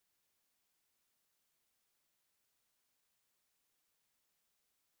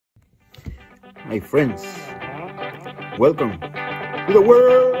my friends. Welcome to the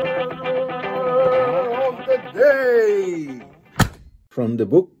word of the day. From the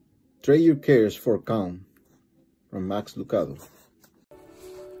book, Trade Your Cares for Calm, from Max Lucado.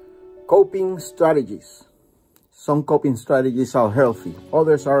 Coping strategies. Some coping strategies are healthy,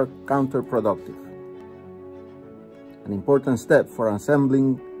 others are counterproductive. An important step for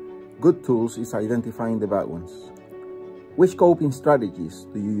assembling good tools is identifying the bad ones. Which coping strategies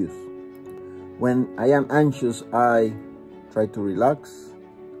do you use? When I am anxious, I try to relax,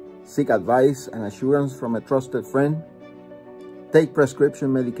 seek advice and assurance from a trusted friend, take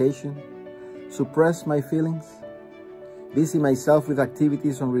prescription medication, suppress my feelings, busy myself with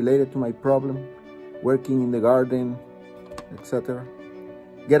activities unrelated to my problem, working in the garden, etc.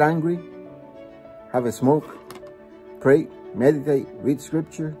 Get angry, have a smoke, pray, meditate, read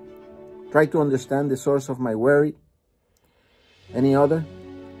scripture, try to understand the source of my worry. Any other?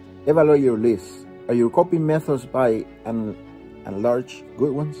 Evaluate your list. Are your coping methods by and large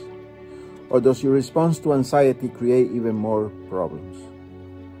good ones? Or does your response to anxiety create even more problems?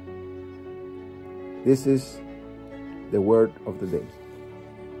 This is the word of the day.